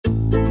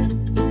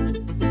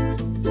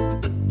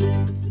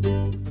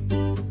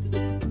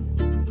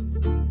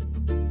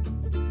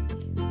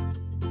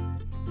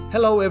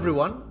Hello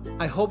everyone,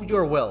 I hope you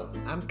are well.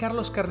 I'm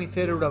Carlos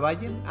Carnicero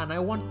Urabayen and I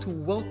want to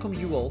welcome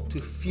you all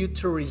to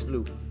Future is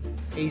Blue,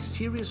 a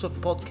series of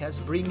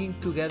podcasts bringing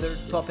together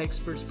top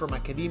experts from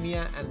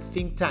academia and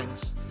think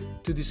tanks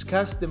to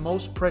discuss the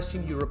most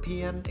pressing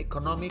European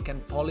economic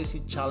and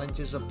policy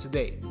challenges of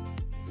today.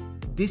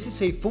 This is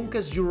a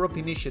Funcas Europe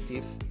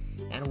initiative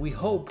and we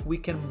hope we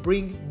can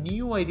bring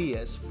new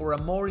ideas for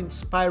a more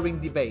inspiring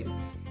debate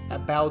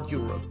about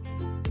Europe.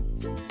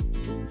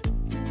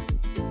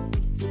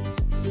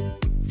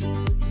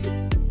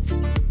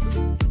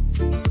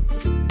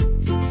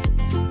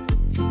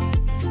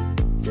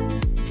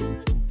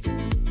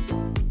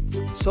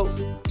 So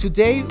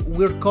today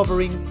we're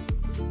covering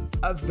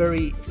a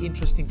very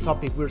interesting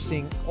topic we're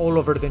seeing all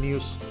over the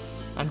news,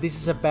 and this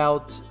is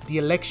about the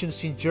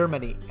elections in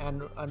Germany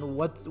and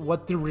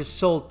what the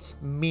result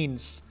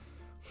means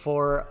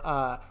for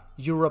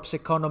Europe's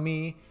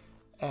economy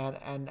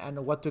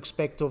and what to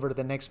expect over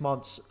the next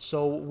months.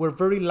 So we're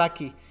very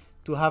lucky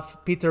to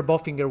have Peter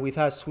Bofinger with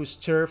us, who's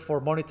chair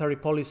for monetary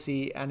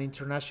policy and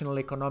international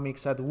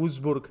economics at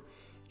Würzburg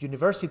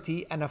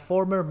University and a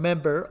former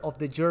member of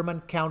the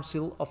German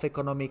Council of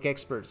Economic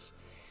Experts.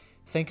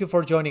 Thank you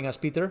for joining us,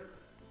 Peter.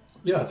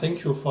 Yeah,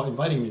 thank you for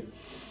inviting me.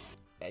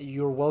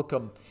 You're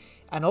welcome.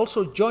 And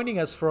also joining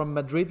us from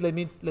Madrid, let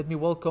me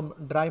welcome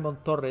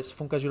Raimon Torres,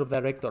 Funcas Europe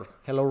Director.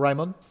 Hello,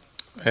 Raimon.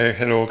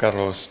 Hello,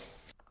 Carlos.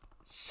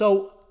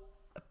 So,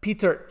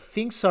 Peter,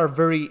 things are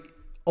very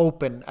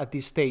open at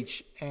this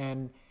stage,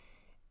 and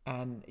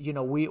you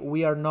know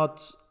we are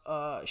not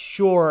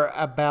sure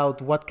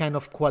about what kind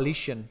of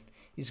coalition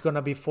is going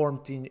to be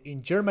formed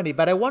in Germany.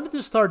 But I wanted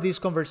to start this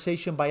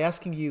conversation by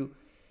asking you,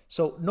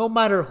 so no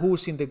matter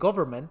who's in the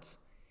government,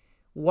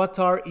 what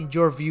are, in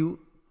your view,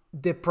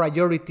 the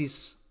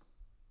priorities,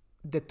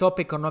 the top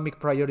economic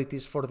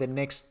priorities for the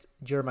next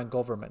German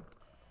government?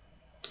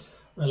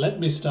 Well, let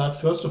me start,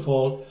 first of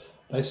all,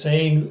 by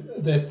saying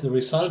that the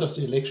result of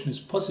the election is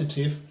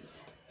positive,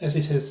 as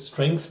it has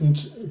strengthened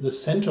the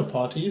center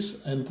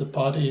parties, and the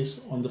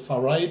parties on the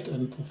far right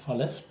and the far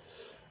left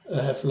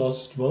have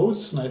lost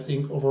votes. And I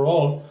think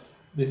overall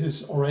this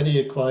is already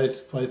a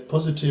quite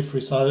positive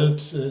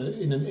result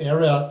in an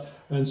area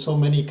when so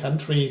many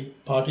country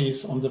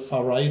parties on the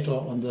far right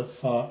or on the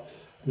far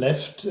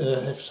left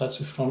have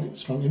such a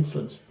strong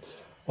influence.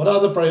 What are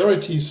the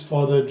priorities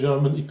for the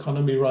German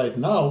economy right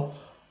now?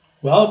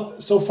 Well,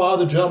 so far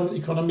the German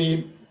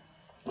economy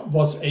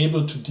was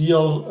able to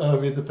deal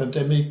with the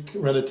pandemic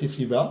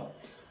relatively well.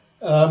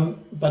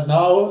 But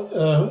now,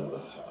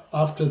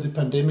 after the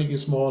pandemic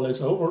is more or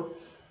less over,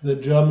 the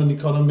German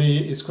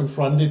economy is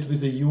confronted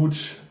with a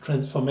huge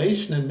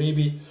transformation, and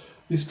maybe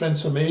this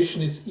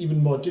transformation is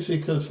even more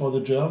difficult for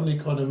the German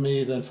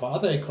economy than for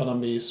other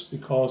economies,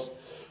 because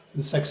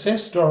the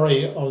success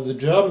story of the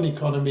German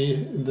economy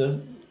in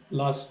the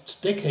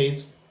last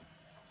decades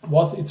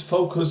was its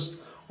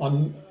focus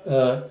on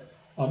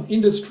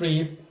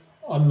industry,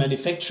 on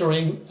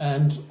manufacturing,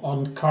 and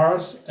on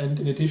cars, and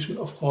in addition,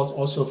 of course,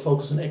 also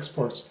focus on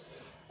exports.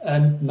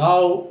 And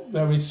now,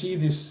 where we see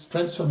this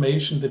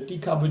transformation, the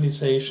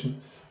decarbonization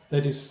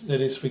that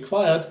is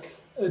required,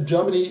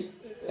 Germany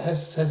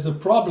has a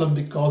problem,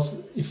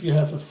 because if you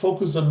have a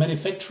focus on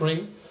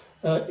manufacturing,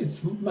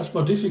 it's much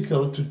more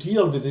difficult to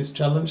deal with this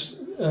challenge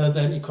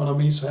than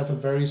economies who have a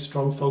very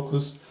strong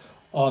focus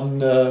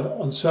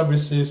on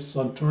services,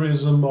 on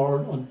tourism, or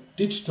on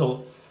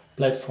digital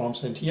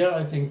platforms. And here,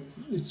 I think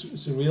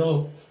it's a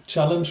real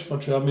challenge for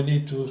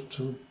Germany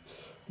to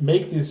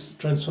make this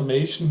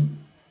transformation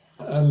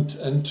and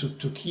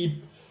to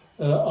keep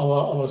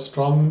our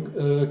strong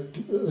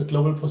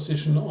global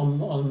position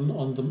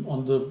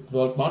on the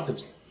world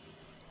markets.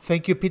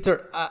 Thank you,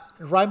 Peter.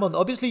 Raimon,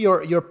 obviously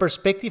your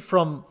perspective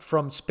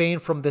from Spain,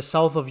 from the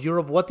south of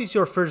Europe, what is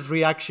your first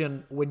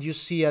reaction when you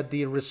see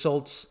the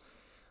results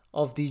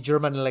of the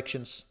German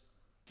elections?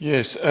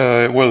 Yes,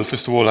 well,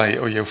 first of all, I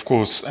of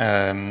course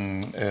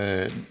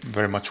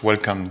very much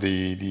welcome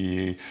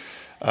the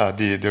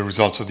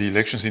results of the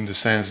elections, in the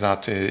sense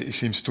that it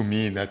seems to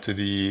me that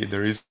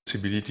there is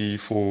possibility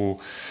for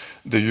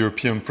the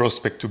European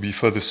prospect to be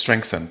further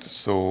strengthened.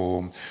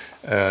 So,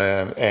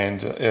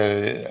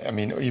 I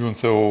mean, even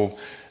though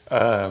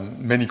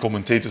many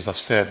commentators have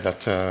said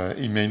that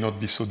it may not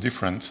be so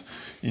different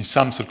in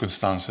some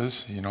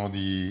circumstances, you know,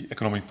 the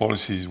economic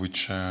policies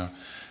which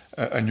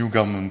a new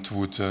government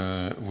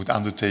would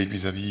undertake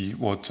vis-à-vis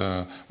what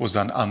was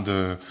done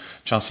under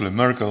Chancellor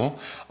Merkel.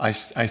 I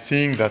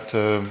think that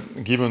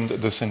given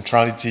the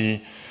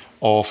centrality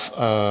of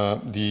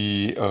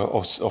the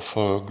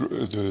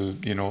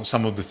you know,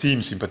 some of the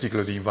themes, in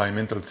particular the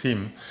environmental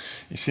theme,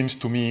 it seems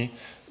to me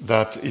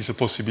that is a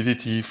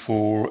possibility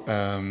for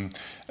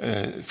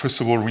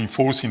first of all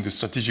reinforcing the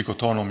strategic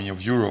autonomy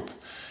of Europe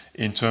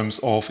in terms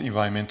of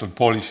environmental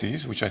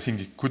policies, which I think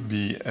it could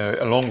be,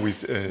 along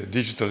with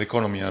digital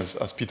economy,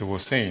 as Peter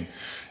was saying,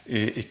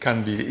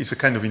 it's a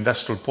kind of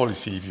industrial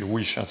policy, if you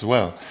wish, as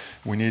well.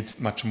 We need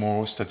much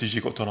more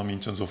strategic autonomy in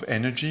terms of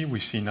energy. We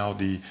see now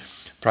the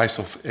price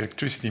of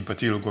electricity in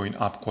particular going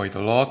up quite a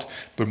lot,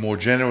 but more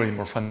generally,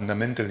 more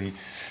fundamentally,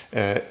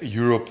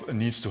 Europe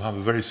needs to have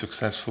a very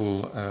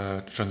successful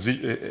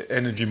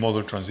energy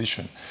model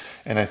transition.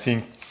 And I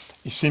think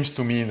it seems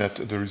to me that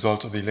the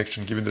result of the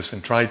election, given the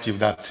centrality of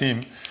that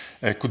theme,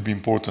 could be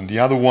important. The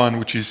other one,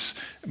 which is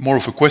more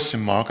of a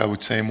question mark, I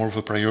would say more of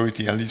a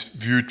priority, at least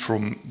viewed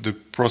from the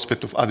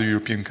prospect of other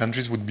European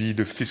countries, would be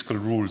the fiscal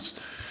rules,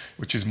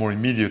 which is more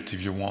immediate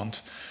if you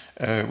want,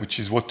 which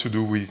is what to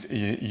do with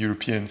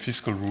European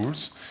fiscal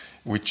rules,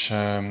 which,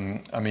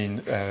 I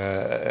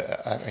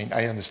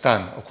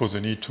understand, of course,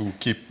 the need to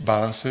keep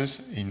balances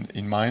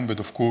in mind,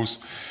 but of course,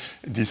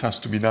 this has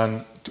to be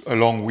done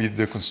along with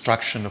the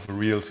construction of a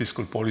real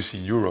fiscal policy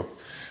in Europe.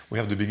 We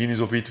have the beginnings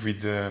of it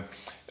with the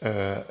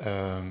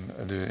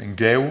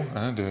NGEU,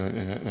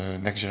 the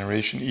Next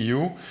Generation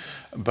EU,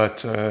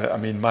 but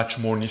much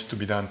more needs to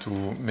be done to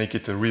make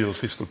it a real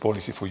fiscal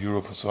policy for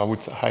Europe. So I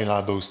would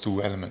highlight those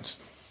two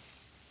elements.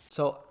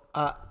 So,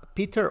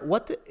 Peter,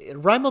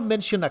 Raimon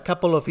mentioned a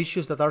couple of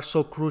issues that are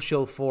so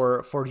crucial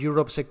for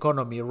Europe's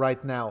economy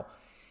right now.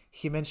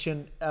 He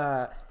mentioned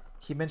the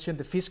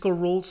fiscal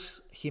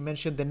rules. He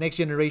mentioned the Next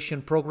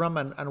Generation program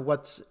and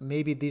what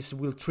maybe this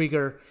will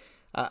trigger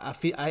a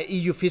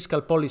EU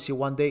fiscal policy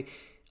one day.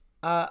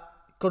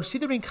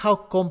 Considering how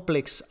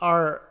complex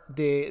are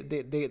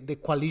the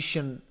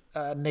coalition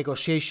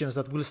negotiations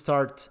that will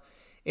start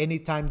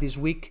anytime this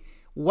week,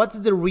 what's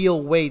the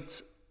real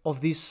weight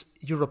of these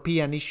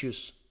European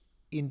issues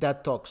in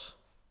that talks?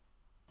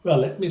 Well,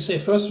 let me say,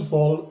 first of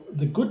all,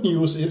 the good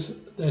news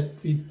is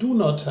that we do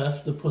not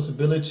have the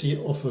possibility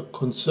of a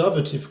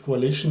conservative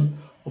coalition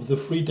of the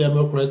Free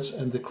Democrats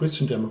and the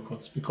Christian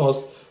Democrats,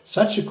 because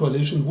such a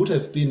coalition would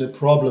have been a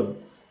problem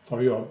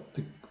for Europe.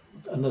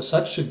 Under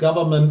such a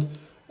government,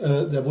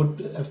 there would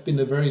have been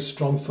a very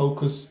strong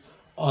focus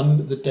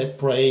on the debt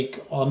brake,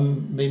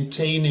 on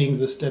maintaining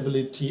the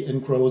stability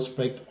and growth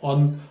pact,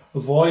 on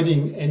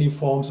avoiding any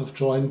forms of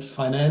joint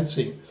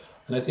financing.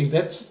 And I think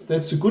that's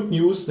the good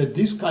news, that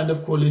this kind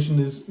of coalition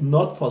is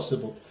not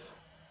possible.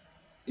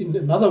 In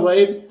another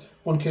way,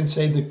 one can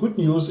say the good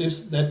news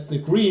is that the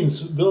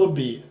Greens will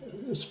be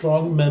a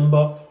strong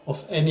member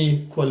of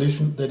any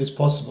coalition that is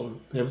possible.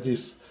 We have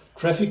this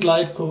traffic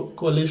light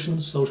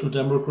coalition, Social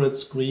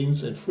Democrats,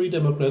 Greens and Free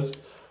Democrats.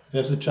 We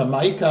have the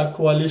Jamaica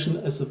coalition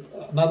as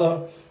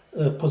another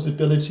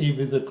possibility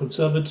with the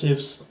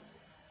Conservatives,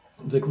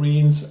 the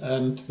Greens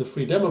and the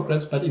Free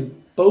Democrats. But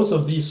in both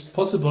of these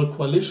possible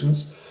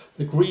coalitions,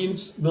 the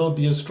Greens will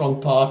be a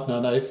strong partner.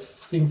 And I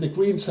think the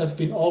Greens have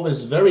been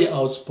always very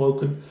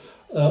outspoken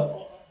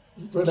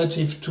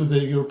relative to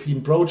the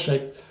European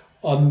project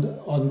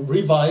on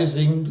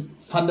revising,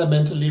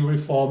 fundamentally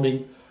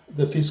reforming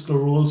the fiscal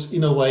rules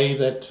in a way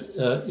that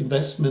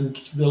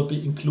investment will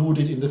be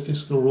included in the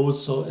fiscal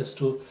rules, so as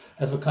to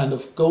have a kind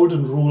of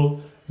golden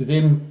rule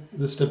within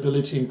the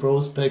Stability and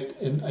Growth Pact.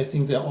 And I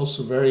think they're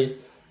also very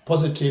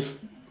positive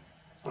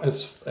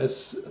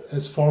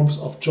as forms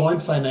of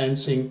joint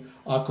financing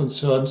are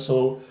concerned,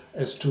 so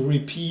as to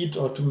repeat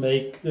or to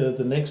make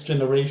the Next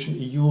Generation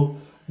EU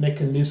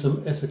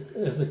mechanism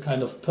as a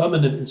kind of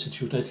permanent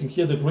institute. I think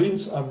here the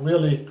Greens are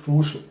really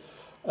crucial.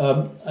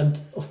 And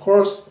of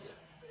course,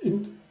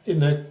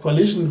 in a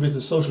coalition with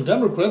the Social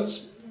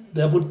Democrats,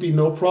 there would be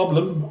no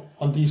problem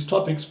on these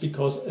topics,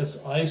 because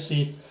as I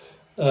see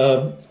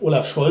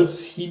Olaf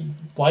Scholz, he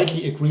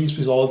widely agrees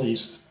with all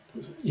these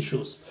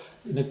issues.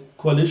 In a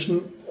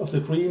coalition of the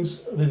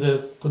Greens with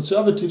the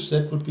Conservatives,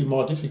 that would be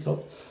more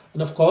difficult.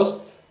 And of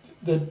course,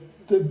 the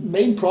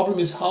main problem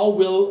is how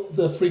will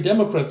the Free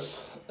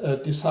Democrats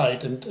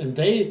decide, and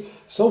they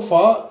so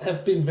far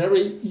have been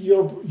very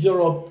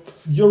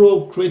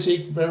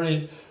Euro-critic,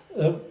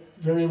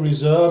 very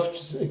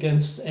reserved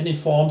against any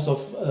forms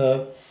of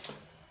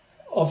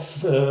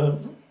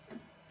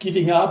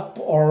giving up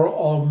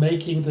or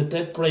making the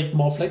debt brake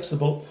more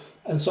flexible.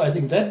 And so I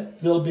think that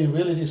will be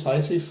really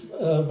decisive,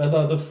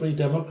 whether the Free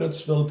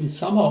Democrats will be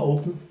somehow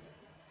open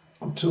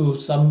to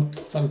some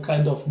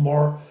kind of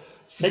more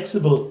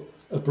flexible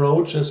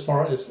approach as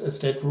far as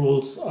debt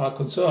rules are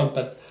concerned.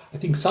 But I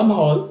think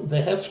somehow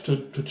they have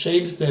to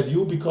change their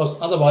view,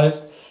 because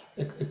otherwise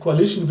a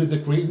coalition with the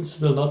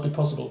Greens will not be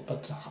possible.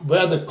 But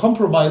where the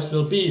compromise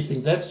will be, I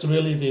think that's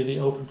really the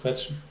open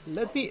question.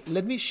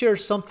 Let me share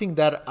something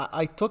that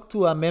I talked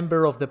to a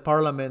member of the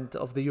Parliament,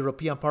 of the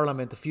European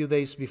Parliament, a few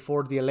days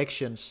before the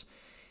elections,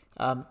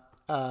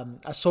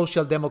 a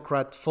social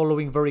democrat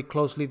following very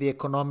closely the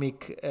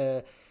economic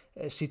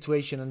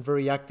situation and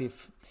very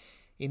active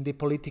in the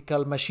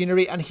political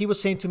machinery. And he was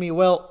saying to me,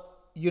 well,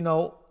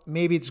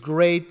 maybe it's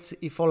great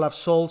if Olaf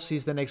Scholz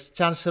is the next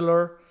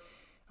chancellor.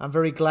 I'm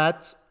very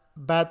glad.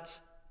 But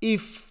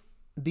if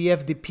the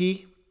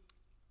FDP,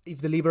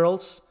 if the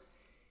Liberals,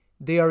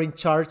 they are in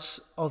charge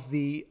of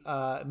the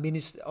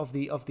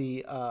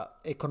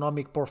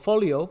economic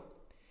portfolio,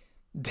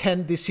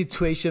 then the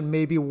situation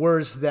may be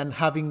worse than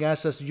having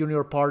us as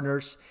junior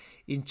partners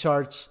in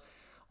charge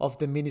of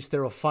the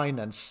Minister of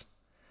Finance.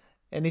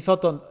 Any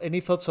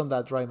thoughts on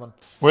that, Raymond?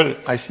 Well,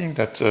 I think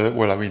that,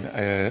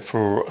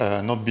 for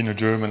not being a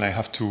German, I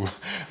have to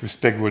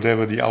respect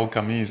whatever the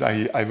outcome is.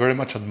 I very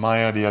much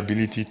admire the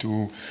ability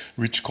to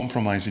reach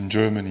compromise in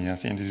Germany. I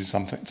think this is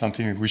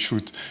something that we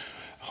should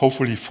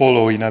hopefully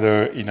follow in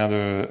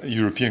other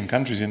European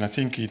countries. And I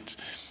think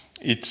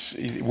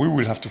we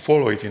will have to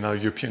follow it in other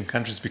European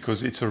countries,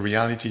 because it's a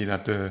reality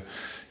that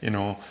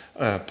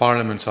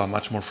parliaments are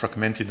much more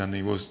fragmented than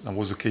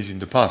was the case in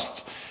the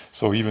past.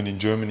 So even in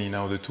Germany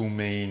now,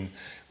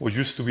 what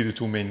used to be the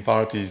two main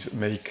parties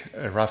make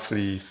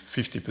roughly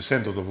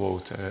 50% of the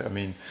vote.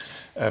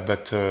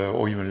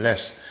 Or even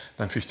less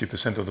than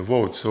 50% of the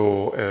vote.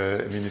 So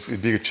it's a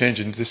big change,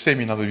 and the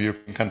same in other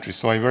European countries.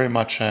 So I very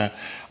much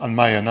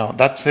admire. Now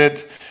that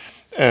said,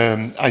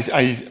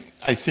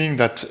 I think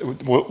that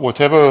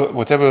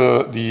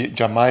whatever the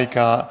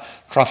Jamaica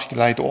traffic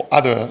light or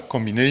other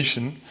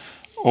combination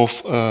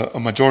of a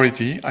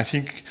majority, I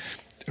think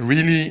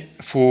really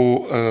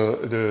for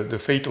the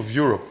fate of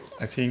Europe,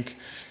 I think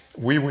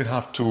we will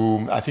have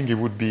to. I think it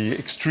would be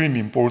extremely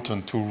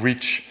important to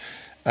reach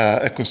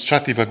a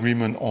constructive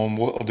agreement on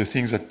the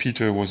things that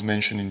Peter was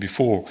mentioning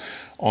before,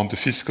 on the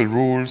fiscal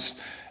rules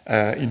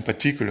in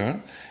particular,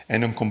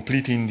 and on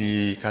completing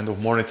the kind of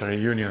monetary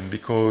union,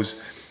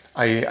 because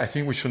I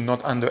think we should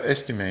not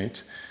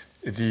underestimate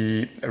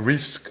the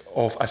risk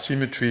of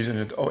asymmetries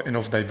and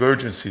of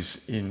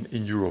divergences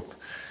in Europe.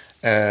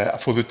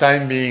 For the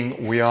time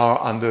being, we are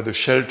under the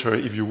shelter,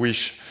 if you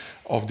wish,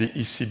 of the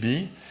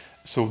ECB.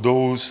 So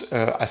those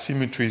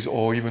asymmetries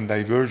or even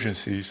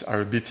divergences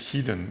are a bit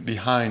hidden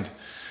behind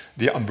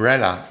the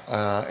umbrella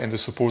and the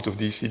support of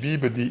the ECB.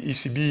 But the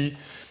ECB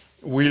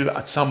will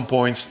at some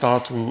point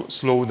start to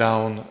slow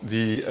down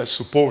the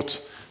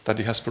support that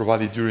it has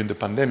provided during the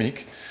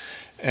pandemic.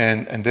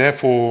 And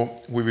therefore,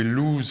 we will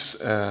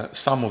lose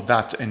some of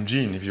that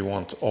engine, if you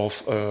want,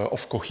 of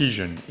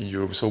cohesion in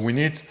Europe. So we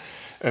need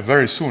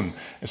very soon.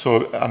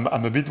 So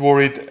I'm a bit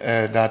worried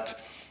that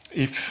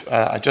if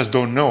I just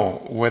don't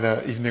know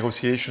whether if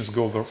negotiations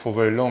go for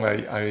very long.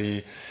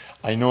 I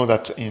know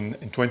that in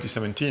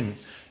 2017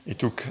 it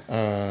took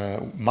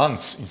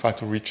months, in fact,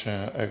 to reach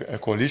a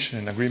coalition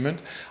and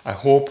agreement. I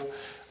hope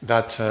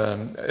that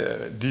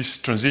this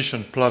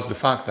transition, plus the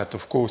fact that,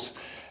 of course,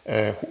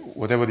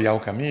 whatever the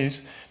outcome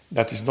is,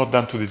 that is not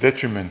done to the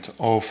detriment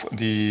of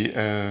the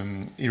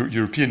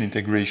European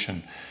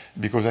integration,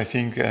 because I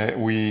think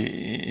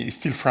it's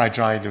still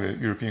fragile, the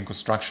European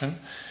construction.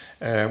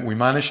 We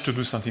managed to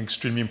do something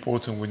extremely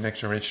important with Next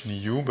Generation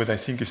EU, but I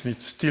think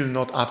it's still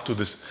not up to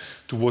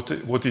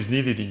what is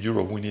needed in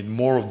Europe. We need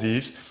more of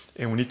this,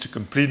 and we need to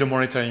complete the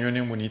monetary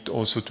union. We need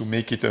also to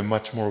make it a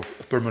much more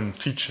permanent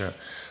feature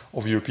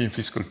of European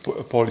fiscal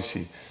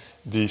policy,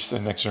 this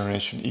Next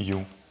Generation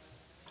EU.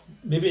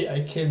 Maybe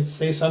I can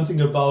say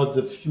something about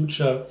the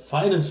future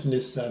finance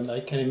minister, and I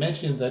can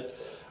imagine that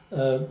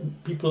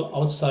people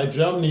outside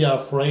Germany are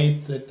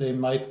afraid that they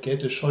might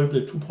get a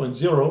Schäuble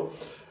 2.0.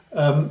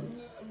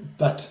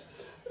 But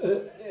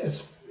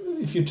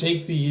if you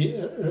take the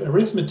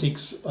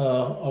arithmetics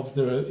of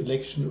the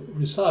election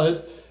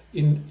result,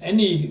 in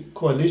any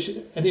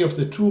coalition, any of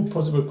the two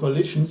possible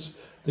coalitions,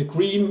 the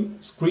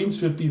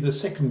Greens will be the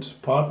second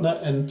partner,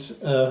 and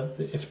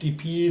the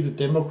FDP, the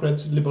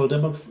Democrats,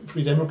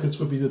 Free Democrats,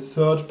 will be the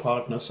third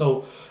partner.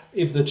 So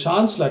if the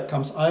chancellor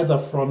comes either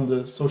from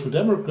the Social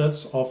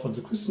Democrats or from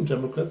the Christian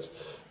Democrats,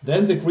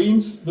 then the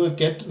Greens will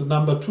get the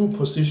number 2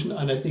 position,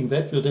 and I think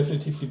that will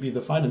definitively be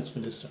the finance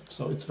minister.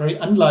 So it's very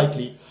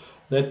unlikely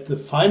that the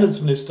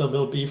finance minister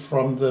will be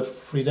from the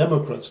Free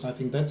Democrats. And I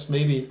think that's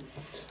maybe,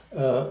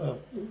 and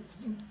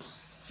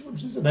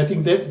I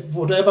think that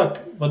whatever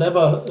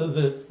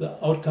the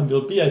outcome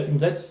will be, I think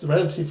that's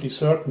relatively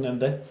certain,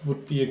 and that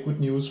would be a good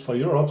news for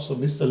Europe. So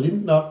Mr.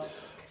 Lindner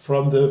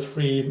from the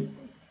Free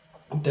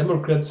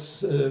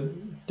Democrats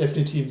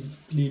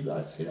definitively,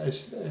 I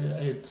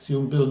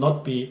assume, will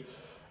not be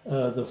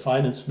the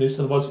finance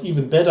minister. Was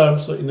even better.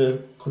 So in a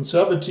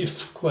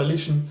conservative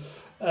coalition,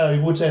 we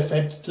would have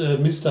had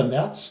Mr.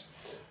 Merz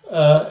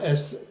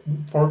as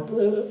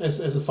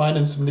a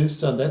finance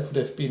minister, and that would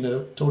have been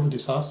a total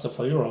disaster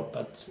for Europe.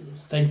 But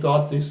thank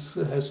God this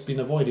has been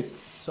avoided.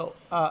 So,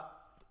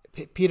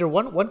 Peter,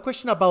 one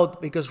question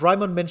about, because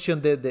Raymond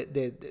mentioned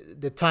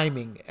the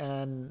timing,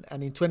 and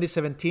in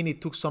 2017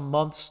 it took some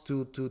months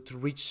to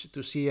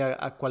see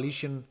a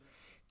coalition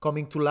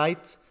coming to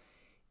light.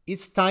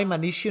 Is time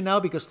an issue now,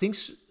 because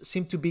things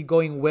seem to be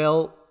going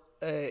well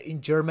in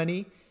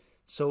Germany?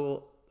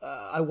 So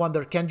I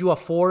wonder, can you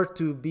afford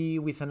to be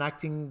with an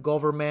acting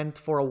government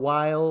for a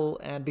while?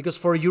 And because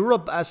for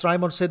Europe, as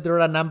Raymond said, there are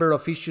a number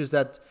of issues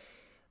that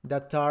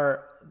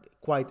are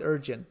quite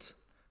urgent.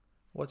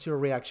 What's your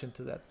reaction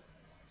to that?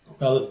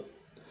 Well,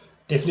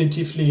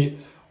 definitively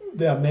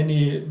there are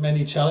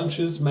many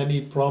challenges, many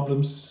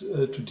problems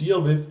to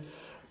deal with,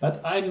 but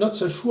I'm not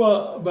so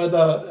sure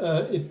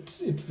whether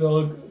it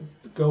will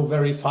go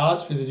very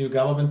fast with the new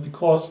government,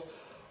 because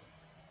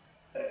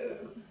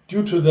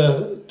due to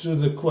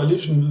the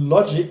coalition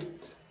logic,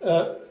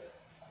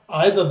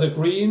 either the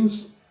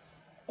Greens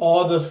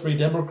or the Free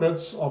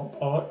Democrats, or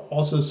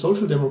also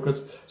Social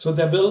Democrats. So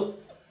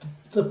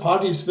the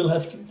parties will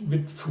have to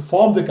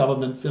form the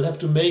government, will have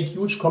to make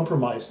huge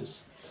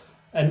compromises.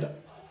 And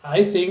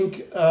I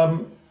think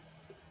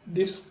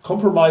these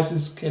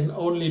compromises can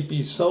only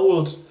be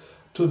sold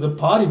to the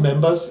party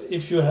members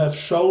if you have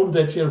shown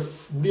that you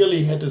have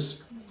really had a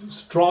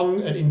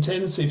strong and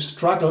intensive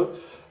struggle,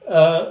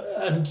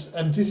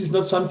 and this is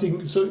not something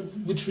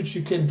which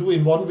you can do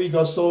in 1 week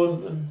or so.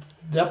 And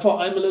therefore,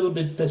 I'm a little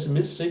bit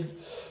pessimistic,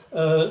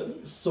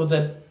 so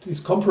that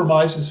these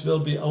compromises will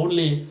be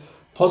only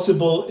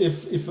possible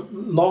if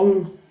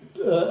long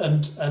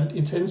and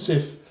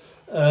intensive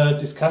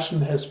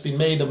discussion has been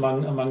made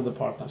among the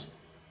partners.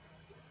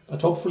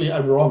 But hopefully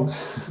I'm wrong.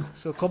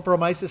 So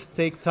compromises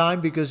take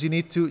time because you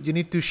need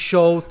to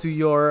show to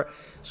your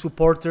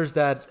supporters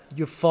that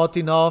you fought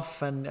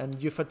enough and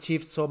you've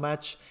achieved so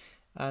much,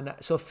 and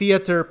so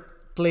theater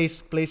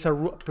plays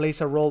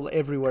a role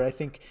everywhere, I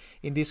think,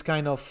 in this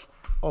kind of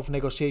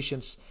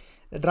negotiations.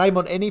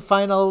 Raimon, any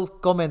final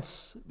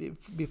comments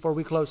before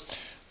we close?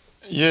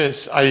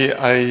 Yes, I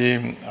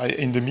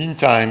in the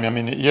meantime, I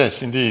mean,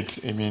 yes, indeed.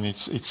 I mean,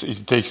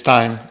 it takes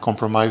time,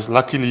 compromise.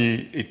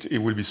 Luckily, it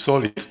will be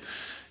solid.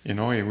 You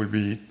know, it will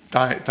be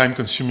time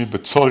consuming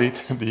but solid,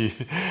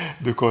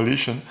 the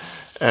coalition.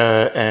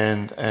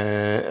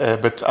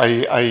 But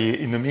I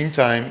in the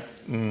meantime,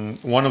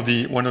 one of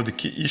the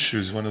key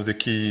issues, one of the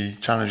key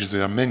challenges,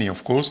 there are many,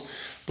 of course,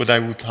 but I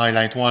would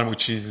highlight one,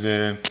 which is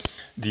the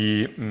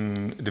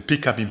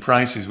pickup in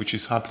prices, which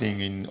is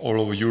happening in all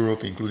over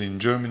Europe, including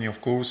Germany,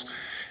 of course.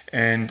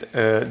 And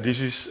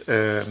this is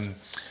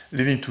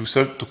leading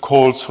to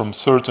calls from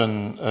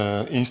certain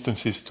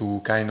instances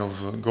to kind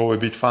of go a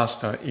bit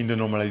faster in the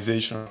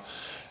normalization,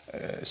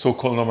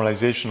 so-called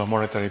normalization of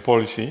monetary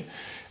policy.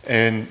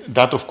 And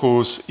that, of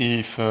course,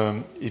 if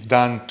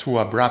done too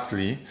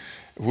abruptly,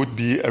 would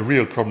be a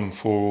real problem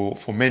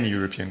for many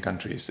European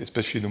countries,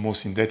 especially the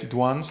most indebted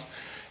ones.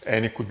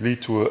 And it could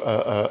lead to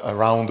a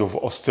round of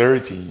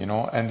austerity, you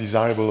know,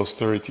 undesirable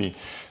austerity.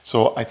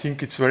 So I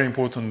think it's very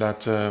important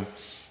that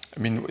I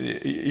mean,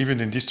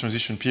 even in this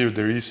transition period,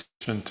 there is,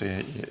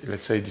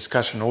 let's say,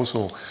 discussion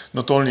also,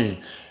 not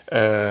only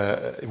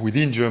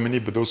within Germany,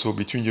 but also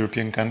between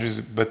European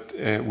countries, but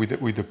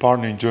with the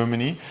partner in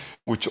Germany,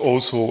 which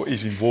also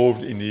is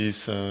involved in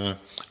this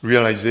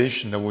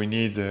realization that we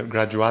need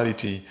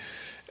graduality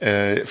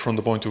from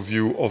the point of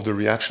view of the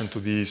reaction to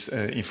these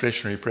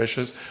inflationary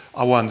pressures.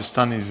 Our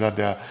understanding is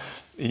that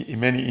in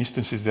many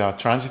instances they are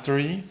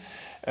transitory,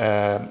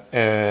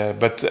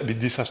 but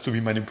this has to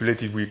be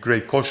manipulated with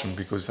great caution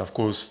because, of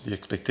course, the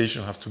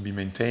expectations have to be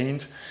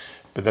maintained.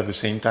 But at the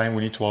same time,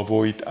 we need to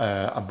avoid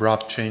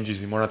abrupt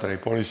changes in monetary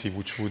policy,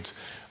 which would,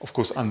 of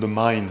course,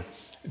 undermine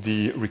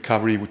the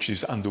recovery which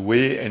is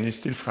underway and is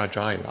still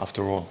fragile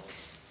after all.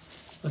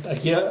 But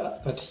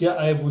here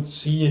I would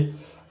see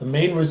the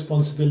main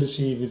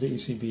responsibility with the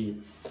ECB.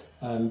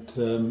 And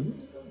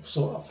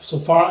so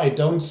far I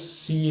don't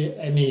see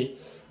any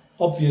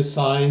obvious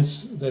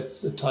signs that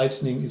the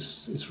tightening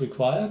is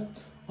required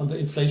on the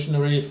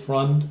inflationary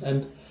front.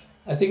 And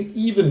I think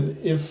even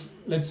if,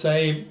 let's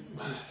say,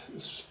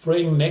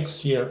 spring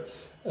next year,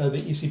 the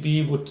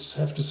ECB would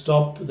have to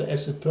stop the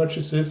asset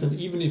purchases, and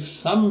even if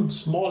some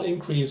small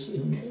increase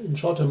in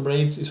short-term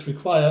rates is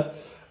required,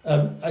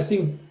 I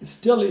think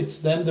still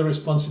it's then the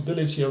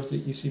responsibility of the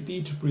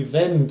ECB to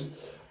prevent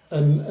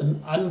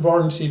an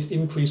unwarranted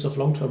increase of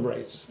long-term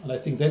rates. And I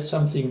think that's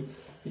something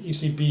the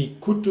ECB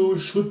could do,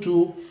 should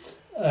do.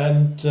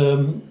 And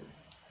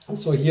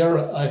so here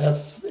I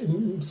have,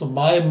 so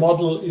my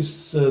model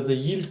is the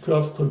yield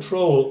curve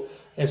control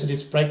as it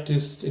is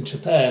practiced in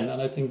Japan.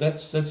 And I think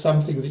that's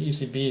something the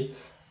ECB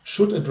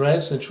should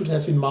address and should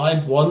have in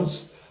mind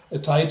once a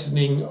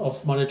tightening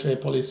of monetary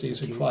policy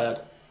is required.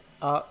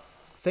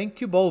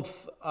 Thank you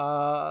both.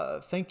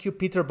 Thank you,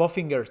 Peter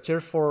Bofinger,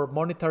 Chair for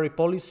Monetary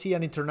Policy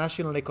and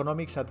International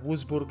Economics at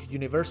Würzburg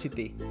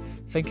University.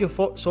 Thank you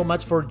so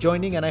much for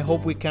joining, and I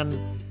hope we can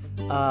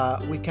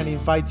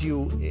invite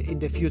you in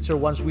the future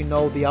once we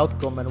know the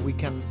outcome and we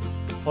can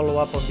follow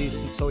up on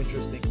this. It's so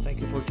interesting. Thank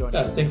you for joining.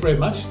 Yeah, thank you very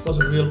much. It was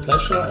a real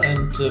pleasure,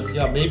 and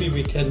maybe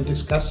we can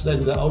discuss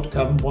then the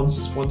outcome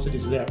once it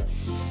is there.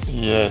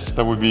 Yes,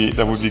 that would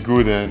be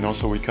good, and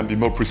also we can be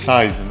more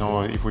precise. You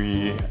know, if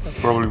we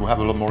probably will have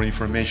a lot more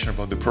information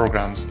about the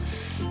programs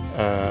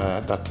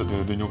that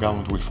the new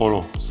government will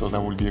follow. So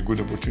that will be a good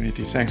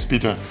opportunity. Thanks,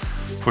 Peter,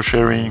 for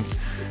sharing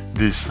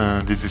this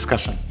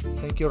discussion.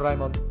 Thank you,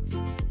 Raimon.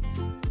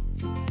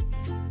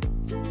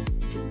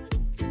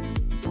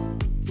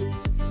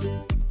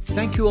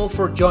 Thank you all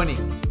for joining.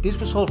 This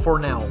was all for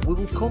now. We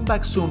will come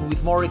back soon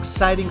with more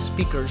exciting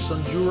speakers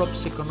on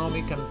Europe's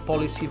economic and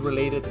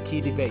policy-related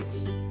key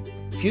debates.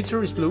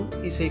 Future is Blue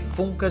is a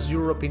Funcas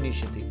Europe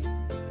initiative.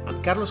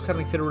 I'm Carlos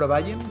Carnicero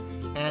Uraballen,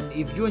 and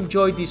if you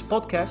enjoyed this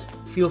podcast,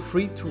 feel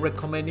free to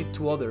recommend it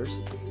to others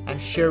and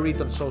share it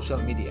on social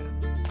media.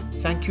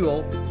 Thank you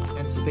all,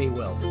 and stay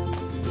well.